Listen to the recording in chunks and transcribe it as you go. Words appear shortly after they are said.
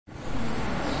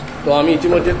তো আমি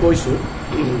ইতিমধ্যে কৈছো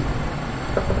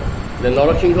যে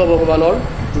নৰসিংহ ভগৱানৰ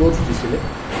ক্ৰোধ দিছিলে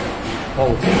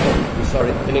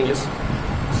sorry in English.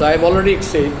 So I have already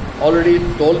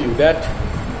told you that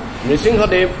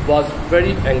Nrsimhadev was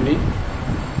very angry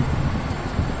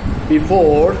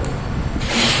before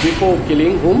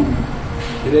killing whom?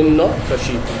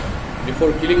 Hiranyakashipu.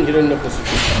 Before killing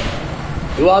Hiranyakashipu.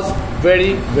 He was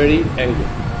very, very angry.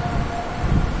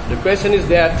 The question is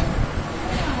that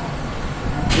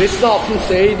Krishna often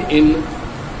said in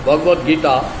Bhagavad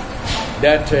Gita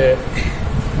that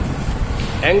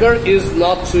anger is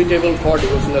not suitable for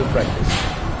devotional practice.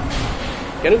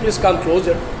 Can you please come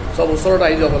closer? So, Usorot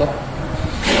ahi jao.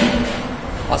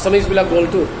 Assamese bila gol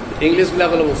to English bila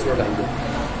gol Usorot ahi jao.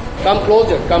 Come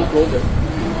closer.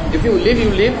 If you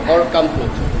leave or come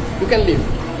closer. You can leave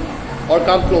or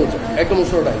come closer. Ekdom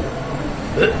Usorot ahi jao.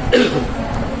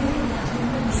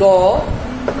 So,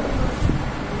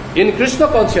 in Krishna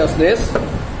consciousness,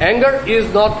 anger is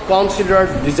not considered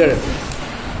desirable.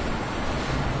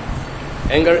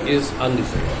 Anger is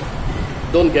undesirable.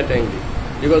 Don't get angry,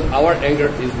 because our anger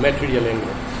is material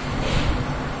anger.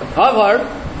 However,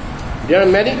 there are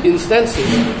many instances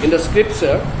in the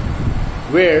scripture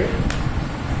where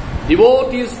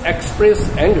devotees express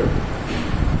anger,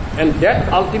 and that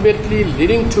ultimately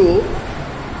leading to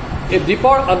a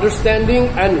deeper understanding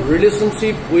and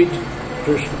relationship with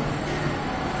Krishna.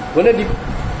 When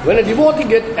a devotee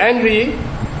gets angry,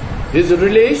 his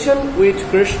relation with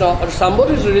Krishna or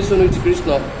somebody's relation with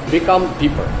Krishna become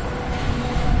deeper.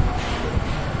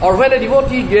 Or when a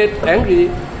devotee gets angry,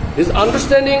 his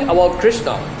understanding about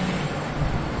Krishna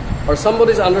or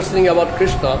somebody's understanding about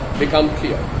Krishna become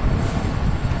clear.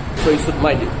 So you should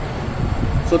mind it.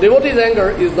 So devotee's anger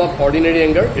is not ordinary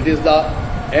anger. It is the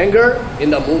anger in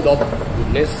the mood of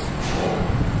goodness,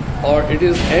 or it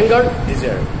is anger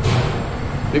desire,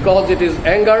 because it is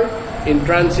anger in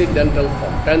transcendental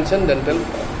form.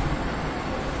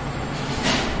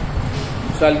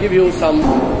 So I'll give you some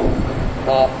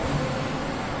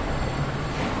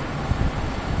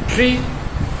 3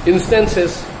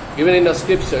 instances given in the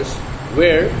scriptures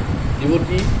where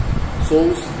devotee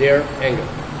shows their anger.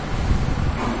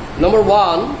 Number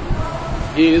 1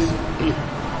 is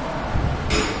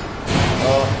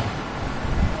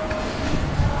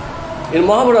in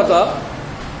Mahabharata.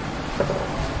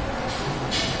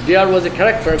 There was a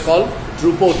character called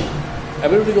Draupadi.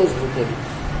 Everybody knows Draupadi.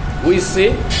 We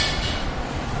say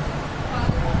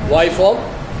wife of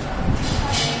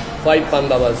 5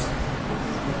 Pandavas.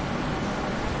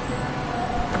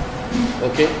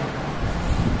 Okay?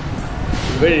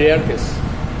 Very rare case.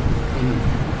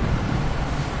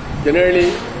 Generally,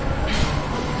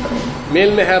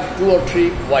 male may have 2 or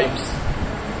 3 wives.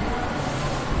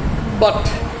 But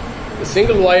a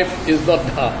single wife is not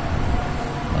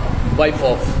wife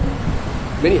of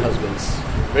many husbands,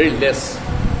 very less.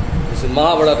 This is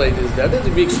Mahabharata, it is that. It's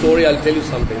a big story, I'll tell you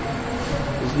something.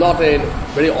 It's not a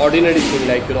very ordinary thing,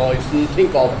 like, you shouldn't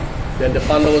think of that the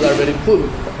Pandavas are very full,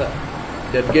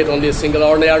 that get only a single,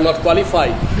 or they are not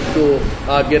qualified to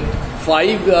get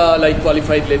 5 like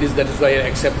qualified ladies, that is why I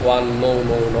accept 1. No,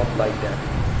 not like that.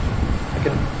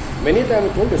 Many times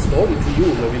I told a story to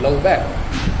you, maybe long back.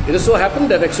 It has so happened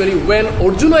that actually when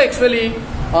Arjuna actually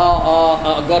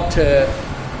got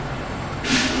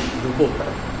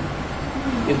Draupadi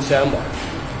in Swayamvar.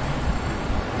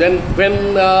 Then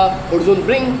when Arjuna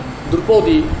bring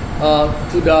Draupadi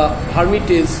to the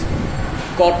hermitage,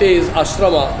 cottage,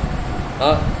 ashrama,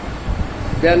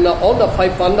 then all the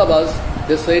 5 Pandavas,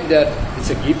 they said that it's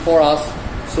a gift for us,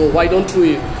 so why don't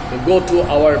we go to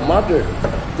our mother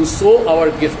to show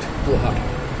our gift to her.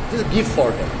 This is a gift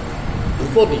for them.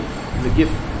 Draupadi is a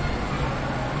gift.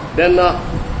 Then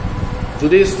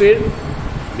Yudhishthir,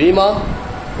 Bhima,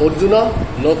 Arjuna,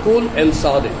 Nakul and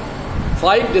Sahadev.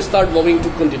 5, they start moving to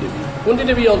Kunti Devi. Kunti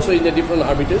Devi also in a different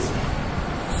hermitage.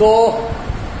 So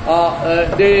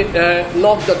they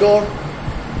knock the door.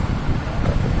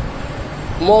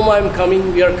 Mom, I'm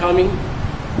coming, we are coming.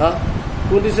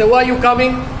 Kunti say, why are you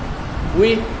coming?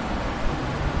 We,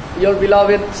 your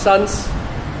beloved sons,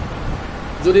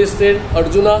 Yudhishthir,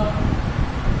 Arjuna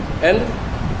and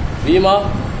Bhima.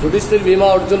 Yudhishthir, Bhima,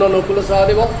 Arjuna, Nakula,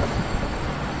 Sahadeva.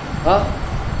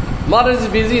 Mother is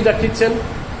busy in the kitchen.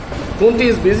 Kunti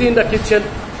is busy in the kitchen.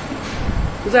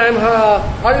 He said,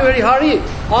 are you very hurry?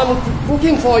 I'm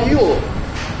cooking for you.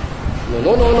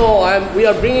 No. We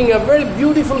are bringing a very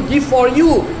beautiful gift for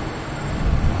you.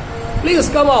 Please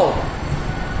come out.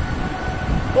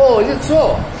 Oh, is it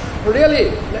so?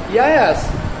 Really? Yes.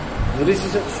 Yudhishthir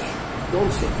said,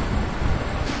 don't say.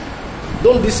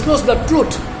 Don't disclose the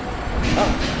truth.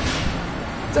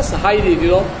 Just hide it,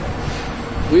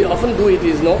 we often do it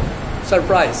is no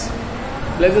surprise,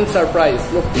 pleasant surprise.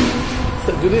 No,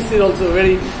 so Yudhishthira also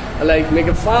very like make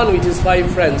a fun with his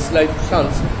 5 friends, like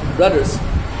sons, brothers.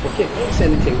 Okay, don't say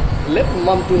anything. Let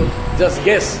mom to just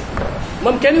guess.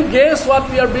 Mom, can you guess what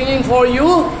we are bringing for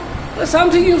you?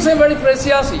 Something you say very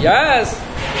precious. Yes,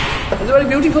 it's very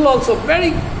beautiful also.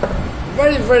 Very,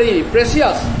 very, very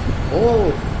precious.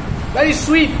 Oh, very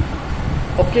sweet.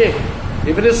 Okay,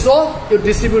 if it is so, you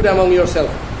distribute among yourself.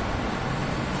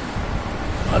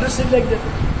 Others say like that.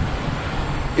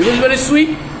 If it is very sweet,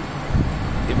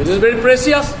 if it is very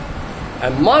precious,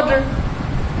 and mother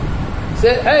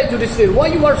say, hey Yudhishthira, why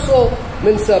you are so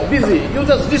busy? You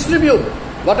just distribute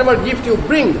whatever gift you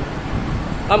bring.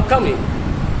 I'm coming.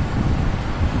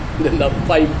 Then the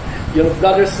 5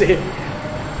 brothers say,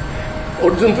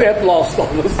 Arjun had lost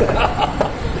almost.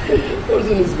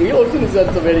 Arjun is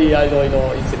at the very, I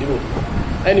know, it's a devotee.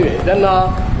 Anyway, then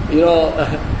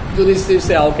Yudhishthira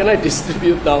say, how can I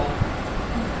distribute now?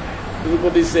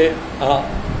 Everybody say,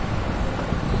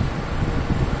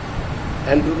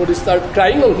 and everybody start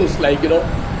crying almost like,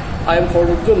 I am for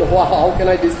Arjun, how can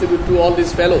I distribute to all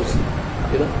these fellows?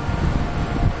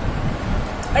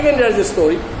 Again there is a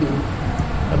story.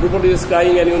 Everybody is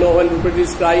crying, and when everybody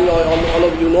is crying, all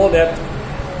of you know that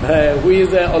who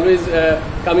is always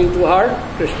coming to her?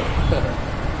 Krishna.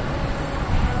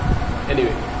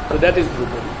 Anyway, so that is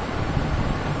Draupadi.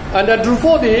 And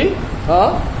Draupadi,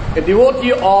 a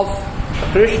devotee of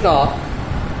Krishna,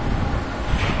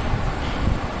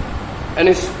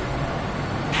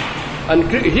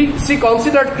 she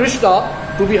considered Krishna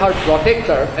to be her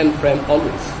protector and friend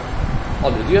always.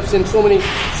 Always. You have seen so many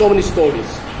stories.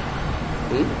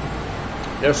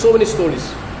 There are so many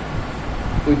stories.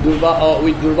 With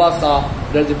Durvasa,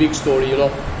 there's a big story.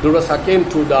 Durvasa came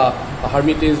to the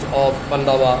hermitage of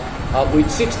Pandava with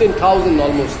 16,000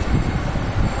 almost,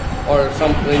 or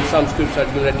in some scriptures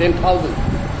 10,000.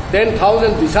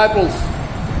 10,000 disciples.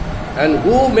 And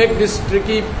who make this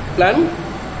tricky plan?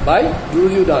 By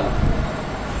Duryodhana.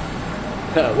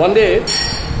 One day,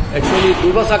 actually,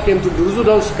 Durvasa came to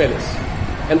Duryodhana's palace.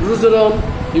 And Duryodhana,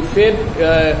 he fed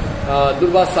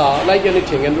Durvasa like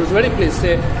anything. And he was very pleased.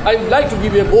 Say, I would like to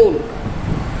give you a boon.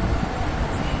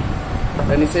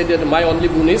 And he said that my only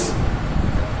boon is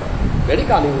very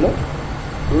cunning,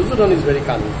 Duryodhana is very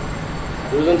cunning.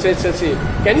 Duryodhana says,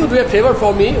 can you do a favor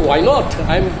for me? Why not?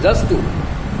 I am just to.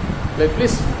 Like,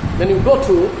 please, then you go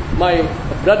to my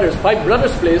brothers, 5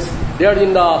 brothers' place. They are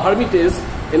in the hermitage,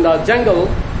 in the jungle.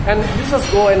 And you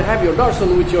just go and have your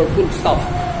darshan with your full stuff.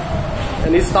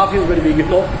 And his staff is very big,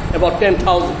 about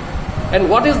 10,000. And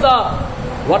what is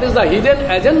the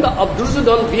hidden agenda of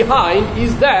Duryodhana behind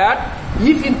is that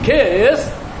if in case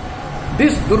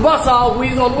this Durvasa, who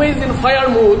is always in fire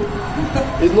mood,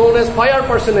 is known as fire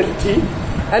personality,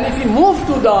 and if he moves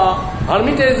to the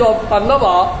hermitage of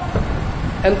Pandava,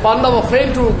 and Pandava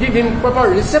failed to give him proper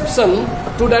reception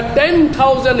to the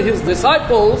 10,000 his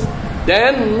disciples,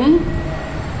 then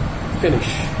finish.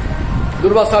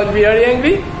 Durvasa will be very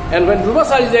angry. And when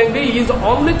Durvasa is angry, his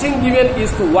only thing given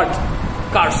is to what?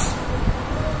 Curse.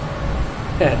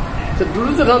 So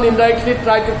Duryodhana indirectly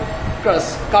tried to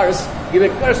give a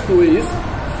curse to his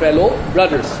fellow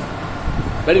brothers.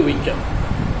 Very wicked.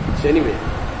 So anyway,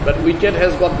 but wicked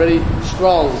has got very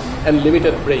strong and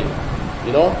limited brain.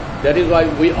 That is why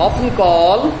we often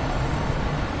call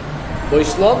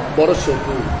Vaishnava Boro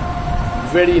Chotu,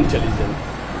 very intelligent.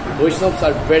 Vaishnavas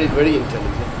are very, very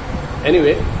intelligent.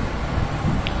 Anyway,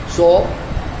 so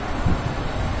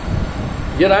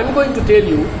here I am going to tell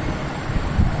you,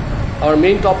 our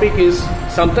main topic is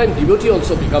sometimes devotee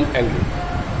also become angry.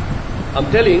 I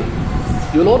am telling,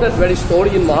 that very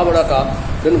story in Mahabharata,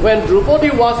 when Draupadi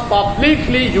was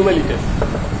publicly humiliated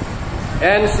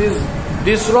and she is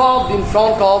disrobed in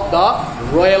front of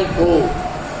the royal court.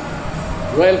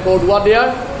 Royal court were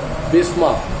there?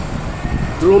 Bhishma,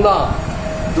 Drona,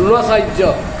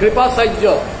 Sajja, Kripa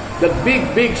Sajja, the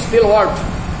big stalwart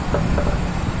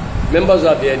members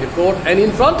are there in the court, and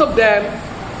in front of them,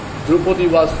 Draupadi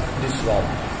was disrobed.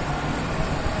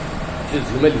 She is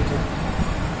humiliated.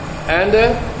 And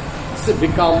she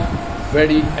become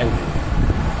very angry.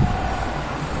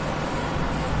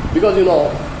 Because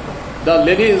the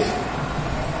ladies'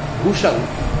 bhushan,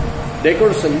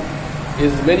 decoration,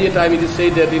 is many a time it is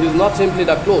said that it is not simply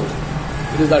the clothes,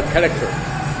 it is their character.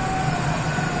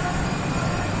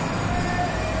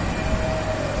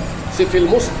 She feels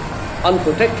most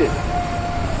unprotected.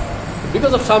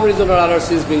 Because of some reason or other,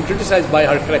 she is being criticized by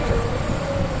her character.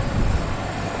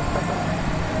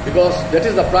 Because that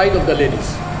is the pride of the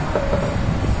ladies.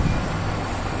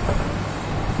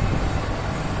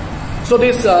 So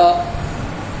this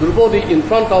Draupadi in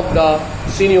front of the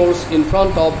seniors, in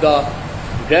front of the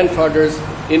grandfathers,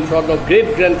 in front of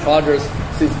great-grandfathers,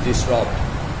 she is disrobed.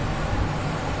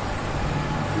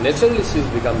 Naturally, she has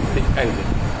become very angry.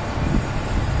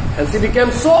 And she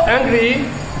became so angry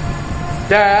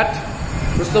that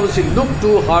she looked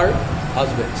to her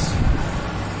husbands.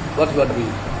 What you are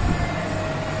doing?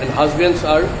 And husbands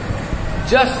are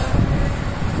just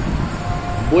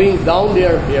going down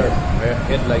their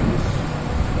head like this.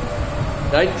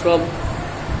 Right from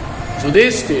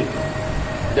Yudhishthira,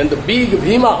 then the big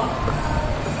Bhima,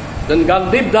 then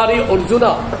Gandhidhari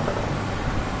Arjuna,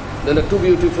 then the two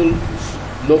beautiful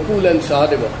Nakul and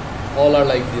Sahadeva, all are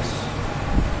like this.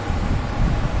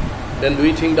 Then do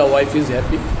you think the wife is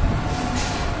happy?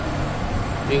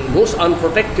 Being most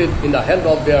unprotected in the hand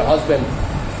of their husband.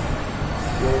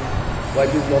 Your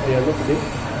wife is not there, no today.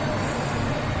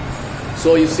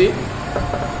 So you see,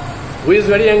 who is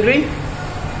very angry?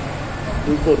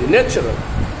 Draupadi, natural,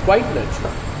 quite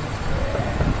natural.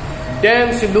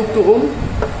 Then she looked to whom?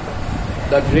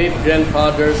 The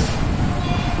great-grandfathers,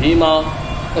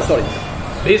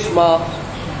 Bhishma,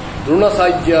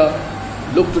 Dronacharya,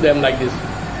 looked to them like this.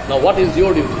 Now what is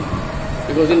your duty?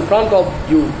 Because in front of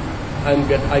you,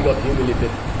 I got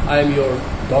humiliated. I am your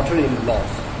daughter-in-law,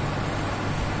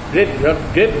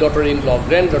 great daughter-in-law,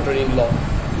 granddaughter-in-law.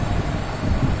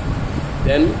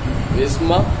 Then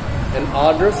Bhishma and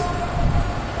others,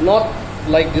 not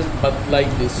like this, but like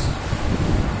this,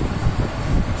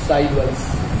 sideways,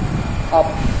 up,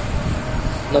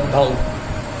 not down.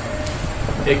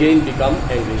 Again become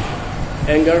angry.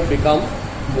 Anger become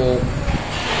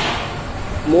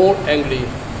more angry.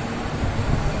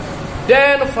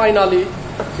 Then finally,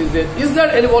 she said, is there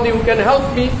anybody who can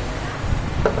help me?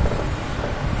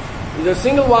 Is there a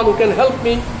single one who can help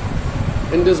me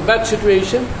in this bad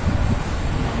situation?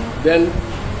 Then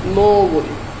nobody.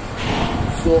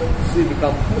 So she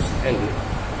becomes most angry.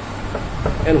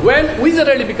 And when we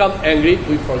suddenly become angry,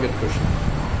 we forget Krishna.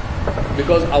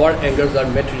 Because our angers are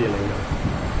material anger.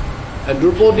 And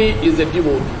Draupadi is a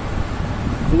devotee.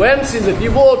 When she is a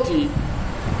devotee,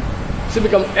 she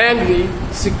becomes angry,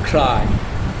 she cried.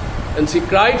 And she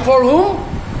cried for whom?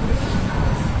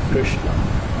 Krishna.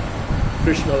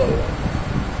 Krishna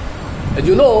Bhagavan. As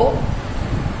you know,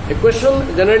 a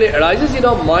question generally arises in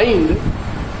our mind.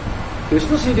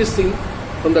 Krishna see this thing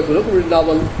from the Goloka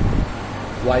Vrindavan.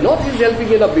 Why not he is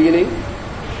helping in the beginning?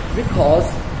 Because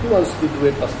he wants to do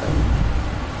a pastime.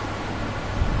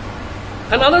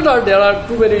 And another, there are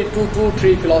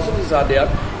three philosophies are there.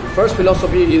 The first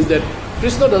philosophy is that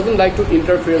Krishna doesn't like to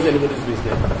interfere in anybody's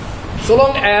business. So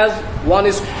long as one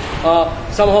is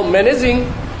somehow managing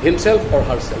himself or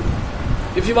herself.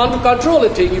 If you want to control a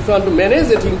thing, if you want to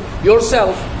manage a thing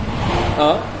yourself,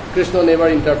 Krishna never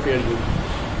interfered with.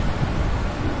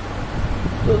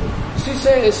 So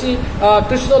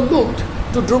Krishna looked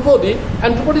to Draupadi,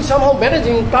 and Draupadi somehow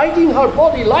managing, tightening her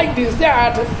body like this,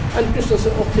 that, and Krishna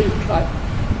said, okay, try.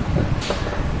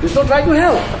 Krishna tried to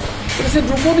help. But he said,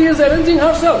 Draupadi is arranging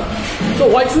herself, so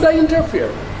why should I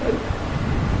interfere?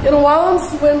 And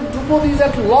once when Draupadi is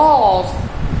at lost,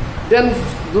 then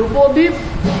Draupadi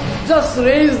just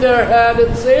raise their hand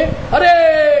and say,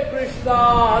 Hare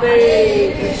Krishna,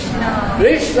 Hare Krishna,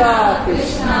 Krishna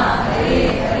Krishna,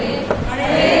 Hare Hare,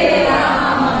 Hare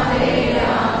Rama,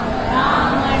 Rama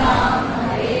Rama,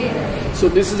 Hare Hare. So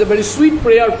this is a very sweet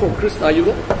prayer for Krishna, you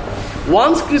know.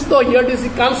 Once Krishna hears this, he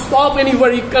can't stop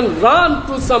anywhere, he can run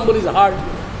to somebody's heart.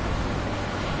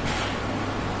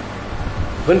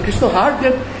 When Krishna heard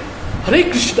that, Hare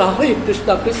Krishna,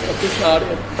 Krishna Krishna,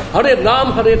 Hare Hare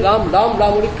Ram, Ram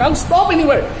Ram, he can't stop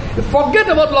anywhere. You forget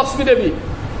about Lakshmi Devi.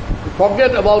 You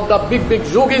forget about the big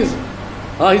yogis.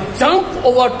 He jumped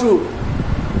over to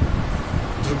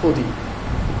Draupadi.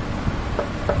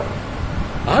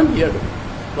 I'm here.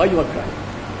 Why you are crying?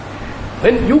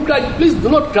 When you cry, please do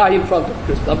not cry in front of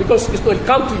Krishna, because Krishna will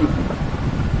come to you.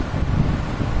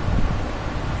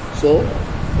 So,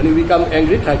 when you become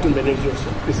angry, try to manage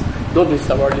yourself. Please don't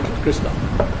disturb our little Krishna.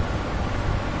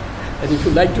 And if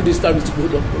you like to disturb, it's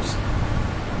good, of course.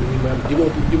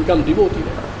 You become devotee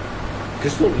then.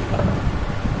 Krishna will come.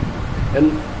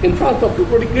 And in front of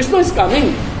Draupadi, Krishna is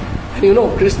coming. And you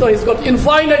know, Krishna has got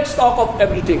infinite stock of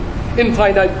everything.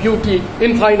 Infinite beauty,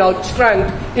 infinite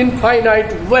strength,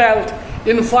 infinite wealth,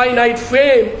 infinite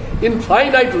fame,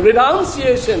 infinite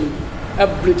renunciation,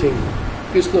 everything.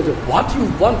 Krishna said, what you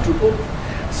want to do?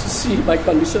 See my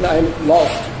condition, I am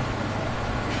lost.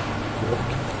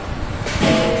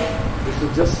 You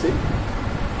should just see.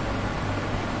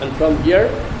 And from here,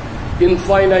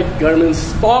 infinite garments,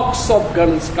 stocks of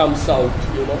garments comes out,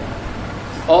 you know.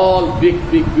 All big,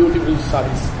 beautiful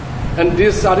sarees. And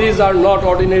these saris are not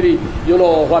ordinary,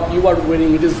 what you are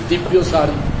wearing. It is Divya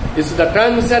sari. It's the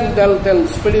transcendental and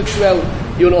spiritual,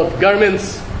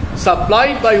 garments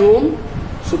supplied by whom?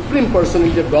 Supreme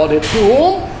Personality of Godhead. To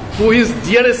whom? To his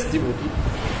dearest devotee.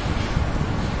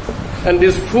 And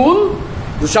this fool,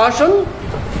 Dushashan,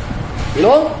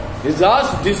 he's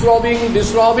just disrobing,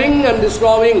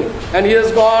 and he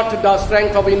has got the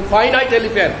strength of infinite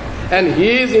elephant. And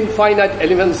his infinite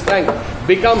elephant strength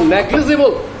become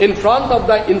negligible in front of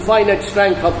the infinite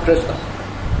strength of Krishna.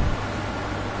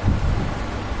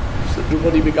 So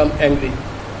Draupadi become angry.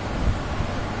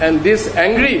 And this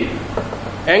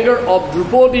anger of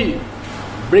Draupadi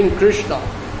bring Krishna.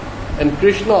 And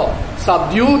Krishna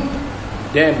subdued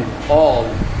them all.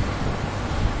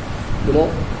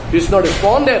 Krishna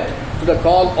responded to the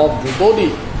call of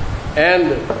Draupadi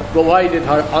and provided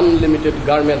her unlimited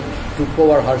garment to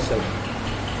cover herself.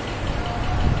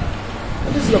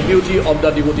 And this is the beauty of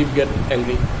the devotee get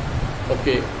angry.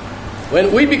 Okay.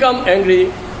 When we become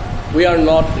angry, we are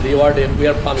not rewarded, we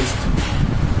are punished.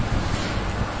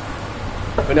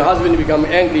 When a husband become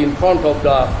angry in front of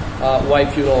the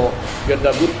wife, get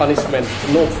the good punishment,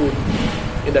 no food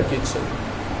in the kitchen.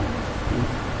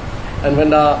 And when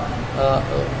the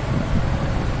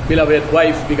beloved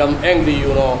wife become angry,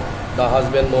 the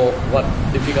husband know what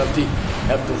difficulty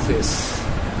have to face.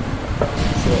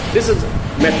 So this is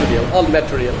material, all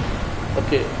material.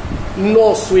 Okay,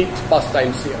 no sweet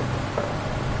pastimes here.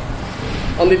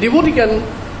 Only devotee can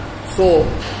so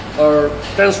or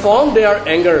transform their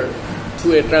anger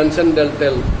to a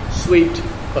transcendental sweet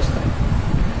pastime.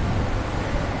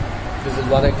 This is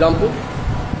one example.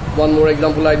 One more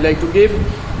example I'd like to give.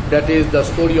 That is the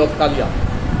story of Kaliya.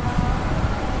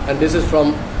 And this is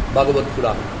from Bhagavad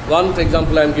Purana. One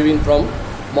example I am giving from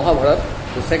Mahabharata.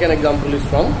 The second example is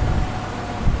from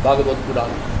Bhagavad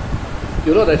Purana.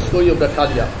 The story of the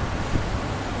Kaliya.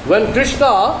 When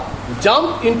Krishna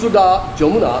jumped into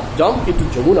Jamuna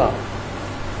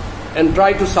and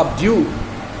tried to subdue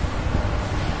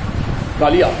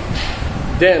Kaliya,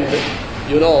 then,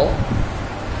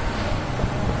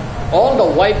 all the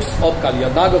wives of Kaliya,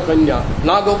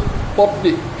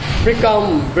 Nagapatni,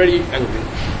 become very angry.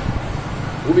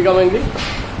 Who become angry?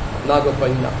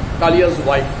 Nagapanya, Kaliya's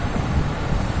wife.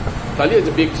 Kaliya is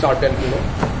a big serpent,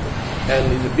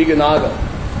 and he's a big Naga,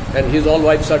 and his all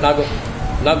wives are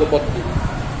Nagapatni.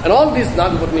 And all these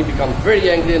Nagapatni become very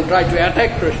angry and try to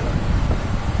attack Krishna.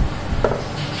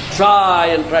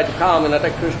 Try to come and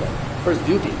attack Krishna. First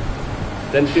duty.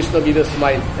 Then Krishna gives a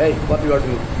smile. Hey, what you are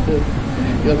doing?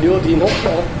 You are devotee, no?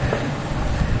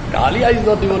 Kaliya is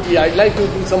not devotee. I'd like to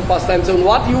do some pastimes. So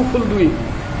what you full doing?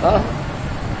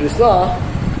 Krishna,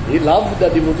 he loves the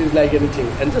devotees like anything.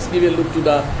 And just give a look to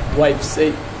the wife. Say,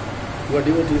 you are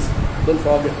devotees. Don't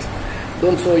forget.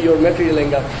 Don't show your material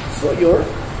anger. Show your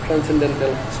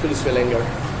transcendental spiritual anger.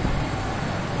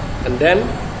 And then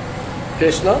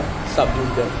Krishna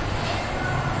subdued them.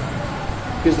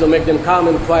 Krishna make them calm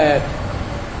and quiet.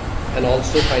 And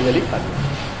also finally Kaliya.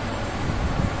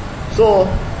 So,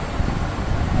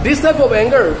 this type of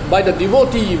anger by the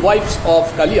devotee wives of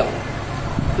Kaliya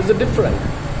is a different.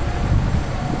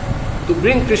 To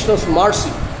bring Krishna's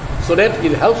mercy, so that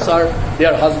it helps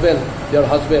their husband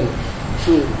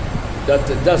to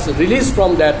just release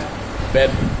from that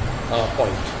bad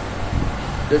point.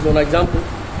 There's one example.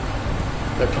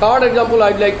 The third example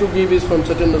I'd like to give is from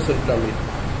Chaitanya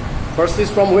Charitamrita. First is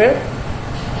from where?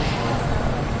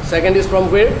 Second is from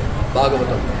where?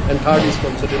 Bhagavatam. And third is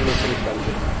from Chaitanya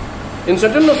Charitamrita. In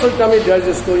Chaitanya Charitamrita there is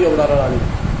a story of Radharani.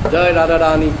 Jai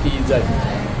Radharani ki jai.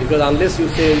 Because unless you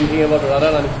say anything about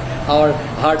Radharani, our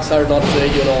hearts are not,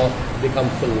 become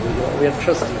full. We are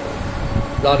trusting.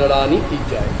 Radharani ki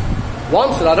jai.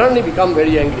 Once Radharani become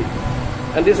very angry,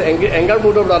 and this anger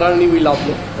mood of Radharani we love.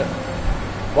 No?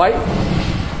 Why?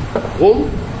 Whom?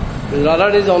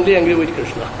 Radharani is only angry with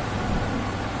Krishna.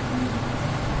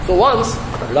 So once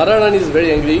Radharani is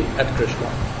very angry at Krishna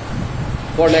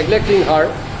for neglecting her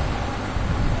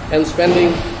and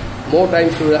spending more time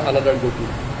to another gopi.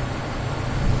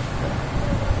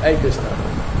 Hey Krishna,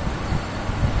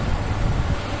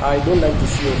 I don't like to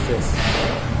see your face.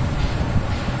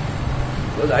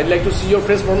 Because I'd like to see your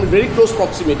face from very close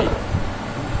proximity.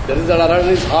 That is the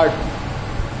Radharani's heart.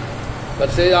 But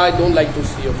say, I don't like to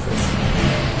see your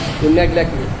face. You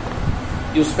neglect me.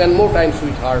 You spend more time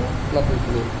with her, not with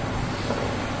me.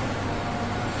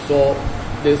 So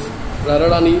this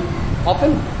Radharani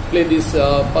often play these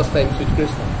pastimes with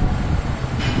Krishna.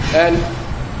 And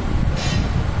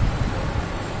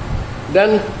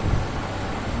then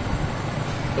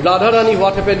Radharani,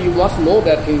 what happened, you must know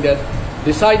that thing, that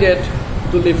decided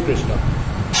to leave Krishna.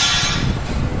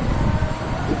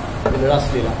 and Ras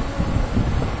Leela.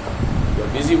 You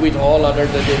are busy with all other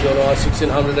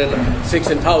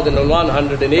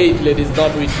 16,108 ladies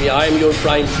not with me. I am your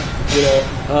prime,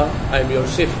 I am your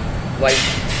chief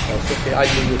wife. That's okay, I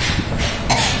give you.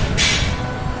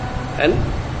 And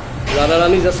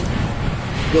Radharani just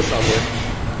go somewhere.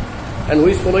 And who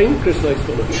is following? Krishna is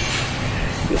following.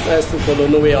 Krishna has to follow,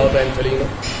 no way out, I am telling you.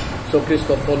 So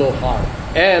Krishna follow her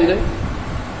and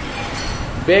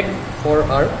beg for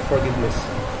her forgiveness.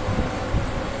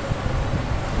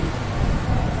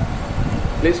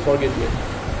 Please forgive me.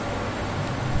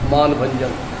 Man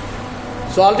Bhanjan.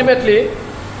 So ultimately,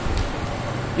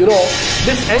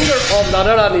 this anger of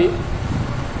Radharani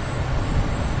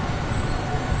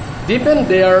deepened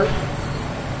their,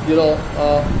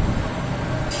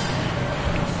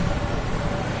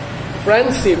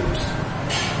 friendships,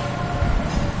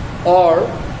 or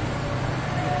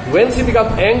when she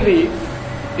becomes angry,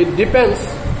 it depends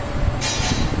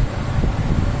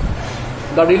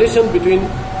the relation between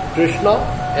Krishna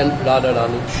and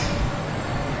Radharani.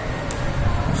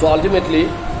 So ultimately,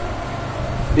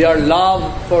 their love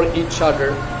for each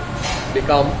other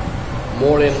become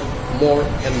more and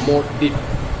more deep.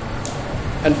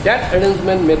 And that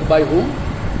arrangement made by whom?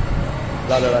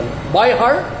 Radharani. By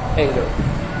her anger.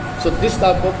 So this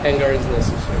type of anger is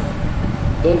necessary.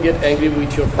 Don't get angry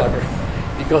with your father,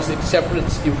 because it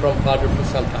separates you from father for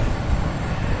some time.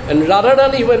 And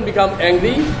Radharani, when become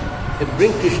angry, it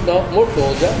brings Krishna more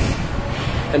closer,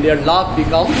 and their love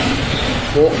becomes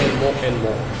more and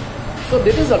more. So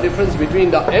there is a difference between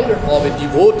the anger of a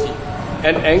devotee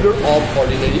and anger of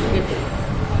ordinary people.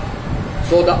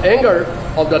 So the anger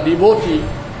of the devotee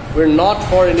were not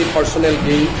for any personal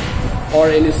gain or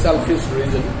any selfish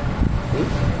reason,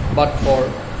 but were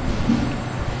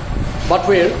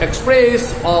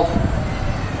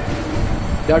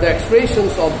they are the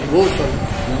expressions of devotion,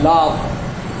 love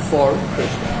for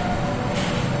Krishna.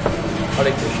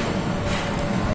 Hare Krishna.